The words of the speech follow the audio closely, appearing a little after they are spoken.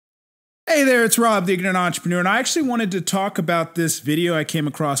Hey there, it's Rob, the Ignorant Entrepreneur, and I actually wanted to talk about this video I came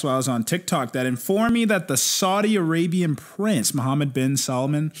across while I was on TikTok that informed me that the Saudi Arabian Prince Mohammed bin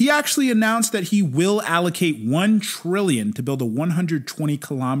Salman, he actually announced that he will allocate $1 trillion to build a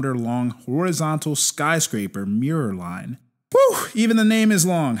 120-kilometer long horizontal skyscraper Mirror Line. Whew, even the name is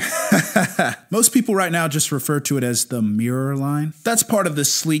long. Most people right now just refer to it as the Mirror Line. That's part of the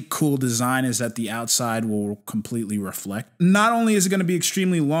sleek, cool design, is that the outside will completely reflect. Not only is it going to be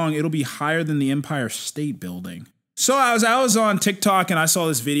extremely long, it'll be higher than the Empire State Building. So I was on TikTok and I saw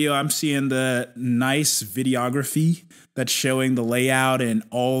this video. I'm seeing the nice videography that's showing the layout and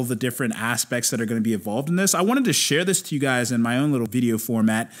all the different aspects that are going to be involved in this. I wanted to share this to you guys in my own little video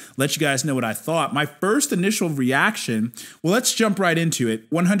format, let you guys know what I thought. My first initial reaction, well, let's jump right into it.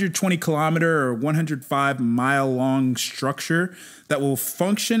 120-kilometer or 105-mile long structure that will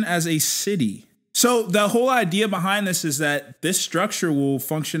function as a city. So the whole idea behind this is that this structure will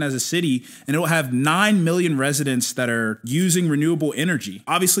function as a city and it will have 9 million residents that are using renewable energy.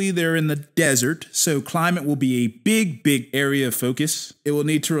 Obviously, they're in the desert, so climate will be a big area of focus. It will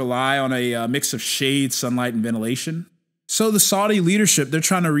need to rely on a mix of shade, sunlight, and ventilation. So the Saudi leadership, they're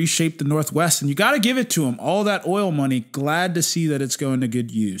trying to reshape the Northwest, and you got to give it to them. All that oil money, glad to see that it's going to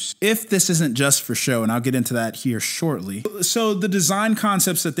good use. If this isn't just for show, and I'll get into that here shortly. So the design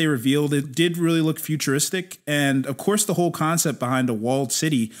concepts that they revealed, it did really look futuristic. And of course, the whole concept behind a walled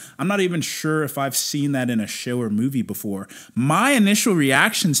city, I'm not even sure if I've seen that in a show or movie before. My initial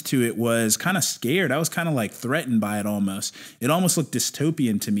reactions to it was kind of scared. I was kind of like threatened by it almost. It almost looked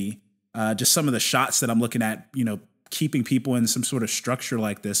dystopian to me. Just some of the shots that I'm looking at, you know, keeping people in some sort of structure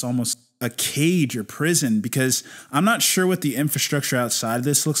like this, almost a cage or prison, because I'm not sure what the infrastructure outside of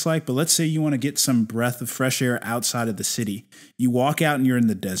this looks like, but let's say you want to get some breath of fresh air outside of the city. You walk out and you're in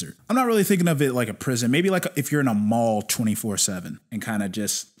the desert. I'm not really thinking of it like a prison, maybe like if you're in a mall 24/7 and kind of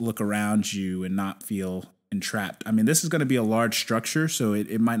just look around you and not feel entrapped. I mean, this is going to be a large structure, so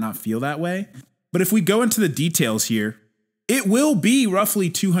it might not feel that way. But if we go into the details here, it will be roughly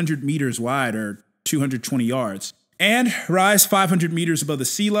 200 meters wide or 220 yards. And rise 500 meters above the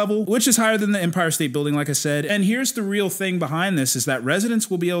sea level, which is higher than the Empire State Building, like I said. And here's the real thing behind this, is that residents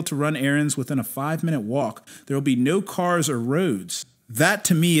will be able to run errands within a 5-minute walk. There will be no cars or roads. That,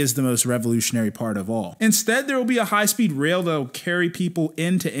 to me, is the most revolutionary part of all. Instead, there will be a high-speed rail that will carry people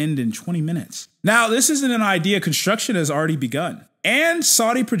end to end in 20 minutes. Now, this isn't an idea. Construction has already begun. And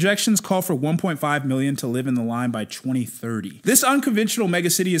Saudi projections call for 1.5 million to live in the line by 2030. This unconventional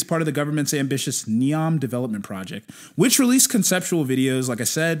megacity is part of the government's ambitious Neom development project, which released conceptual videos, like I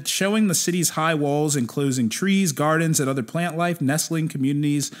said, showing the city's high walls enclosing trees, gardens, and other plant life, nestling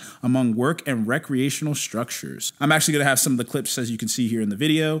communities among work and recreational structures. I'm actually going to have some of the clips, as you can see here in the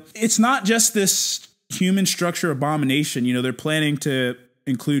video. It's not just this human structure abomination. You know, they're planning to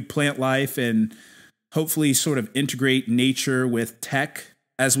include plant life and hopefully sort of integrate nature with tech,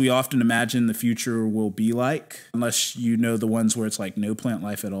 as we often imagine the future will be like, unless you know the ones where it's like no plant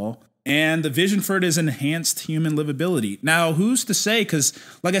life at all. And the vision for it is enhanced human livability. Now, who's to say? Because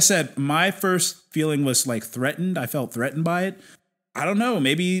like I said, my first feeling was like threatened. I felt threatened by it. I don't know,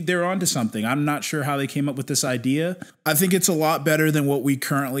 maybe they're onto something. I'm not sure how they came up with this idea. I think it's a lot better than what we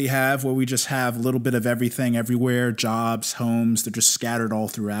currently have, where we just have a little bit of everything everywhere, jobs, homes, they're just scattered all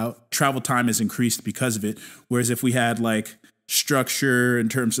throughout. Travel time is increased because of it. Whereas if we had like structure in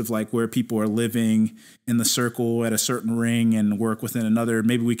terms of like where people are living in the circle at a certain ring and work within another,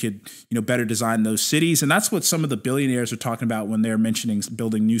 maybe we could, you know, better design those cities. And that's what some of the billionaires are talking about when they're mentioning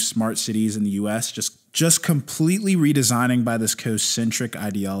building new smart cities in the US, just completely redesigning by this coast-centric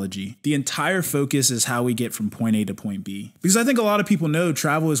ideology. The entire focus is how we get from point A to point B. Because I think a lot of people know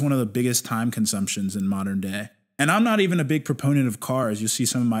travel is one of the biggest time consumptions in modern day. And I'm not even a big proponent of cars. You'll see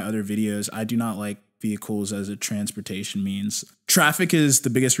some of my other videos. I do not like vehicles as a transportation means. Traffic is the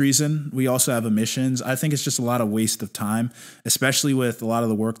biggest reason. We also have emissions. I think it's just a lot of waste of time, especially with a lot of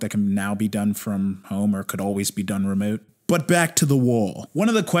the work that can now be done from home or could always be done remote. But back to the wall. One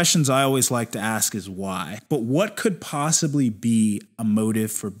of the questions I always like to ask is why? But what could possibly be a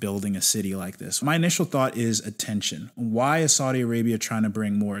motive for building a city like this? My initial thought is attention. Why is Saudi Arabia trying to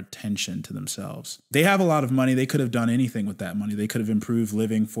bring more attention to themselves? They have a lot of money. They could have done anything with that money. They could have improved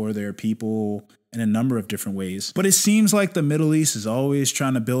living for their people in a number of different ways. But it seems like the Middle East is always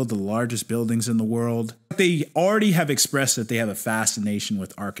trying to build the largest buildings in the world. They already have expressed that they have a fascination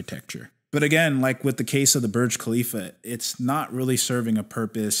with architecture. But again, like with the case of the Burj Khalifa, it's not really serving a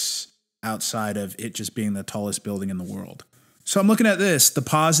purpose outside of it just being the tallest building in the world. So I'm looking at this. The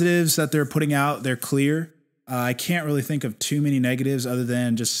positives that they're putting out, they're clear. I can't really think of too many negatives other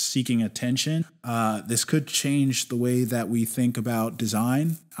than just seeking attention. This could change the way that we think about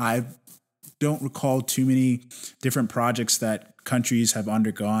design. I don't recall too many different projects that countries have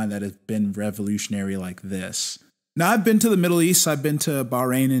undergone that have been revolutionary like this. Now, I've been to the Middle East. I've been to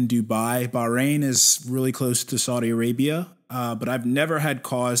Bahrain and Dubai. Bahrain is really close to Saudi Arabia, but I've never had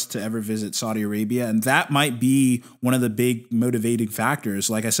cause to ever visit Saudi Arabia. And that might be one of the big motivating factors.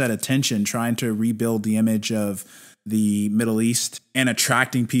 Like I said, attention, trying to rebuild the image of the Middle East and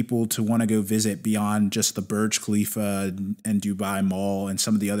attracting people to want to go visit beyond just the Burj Khalifa and Dubai Mall and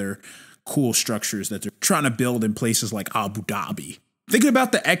some of the other cool structures that they're trying to build in places like Abu Dhabi. Thinking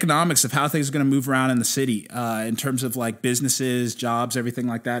about the economics of how things are going to move around in the city in terms of like businesses, jobs, everything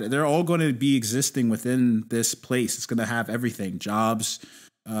like that. They're all going to be existing within this place. It's going to have everything, jobs,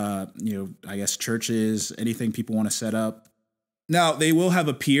 I guess churches, anything people want to set up. Now, they will have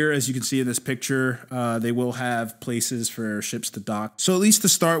a pier, as you can see in this picture. They will have places for ships to dock. So at least to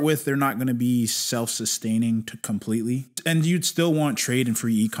start with, they're not going to be self-sustaining completely. And you'd still want trade and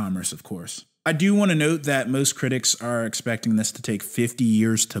free e-commerce, of course. I do want to note that most critics are expecting this to take 50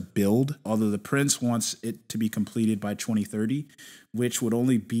 years to build, although the Prince wants it to be completed by 2030, which would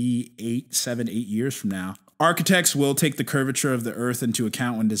only be 8 years from now. Architects will take the curvature of the earth into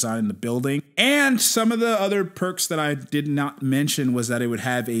account when designing the building. And some of the other perks that I did not mention was that it would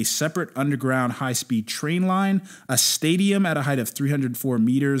have a separate underground high-speed train line, a stadium at a height of 304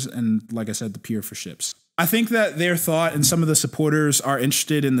 meters, and like I said, the pier for ships. I think that their thought and some of the supporters are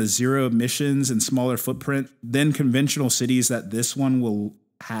interested in the zero emissions and smaller footprint than conventional cities that this one will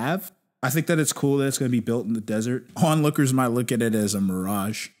have. I think that it's cool that it's going to be built in the desert. Onlookers might look at it as a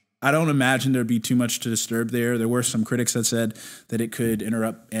mirage. I don't imagine there'd be too much to disturb there. There were some critics that said that it could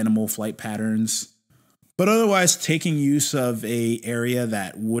interrupt animal flight patterns, but otherwise taking use of an area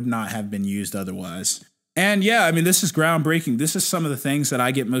that would not have been used otherwise. And yeah, I mean, this is groundbreaking. This is some of the things that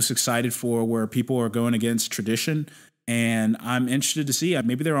I get most excited for, where people are going against tradition. And I'm interested to see,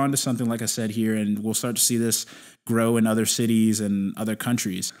 maybe they're onto something, like I said here, and we'll start to see this grow in other cities and other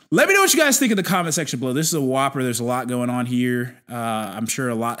countries. Let me know what you guys think in the comment section below. This is a whopper. There's a lot going on here. I'm sure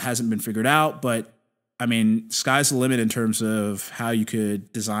a lot hasn't been figured out, but I mean, sky's the limit in terms of how you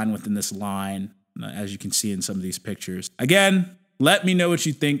could design within this line, as you can see in some of these pictures. Again, let me know what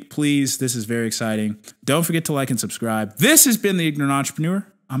you think, please. This is very exciting. Don't forget to like and subscribe. This has been The Ignorant Entrepreneur.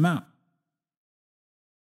 I'm out.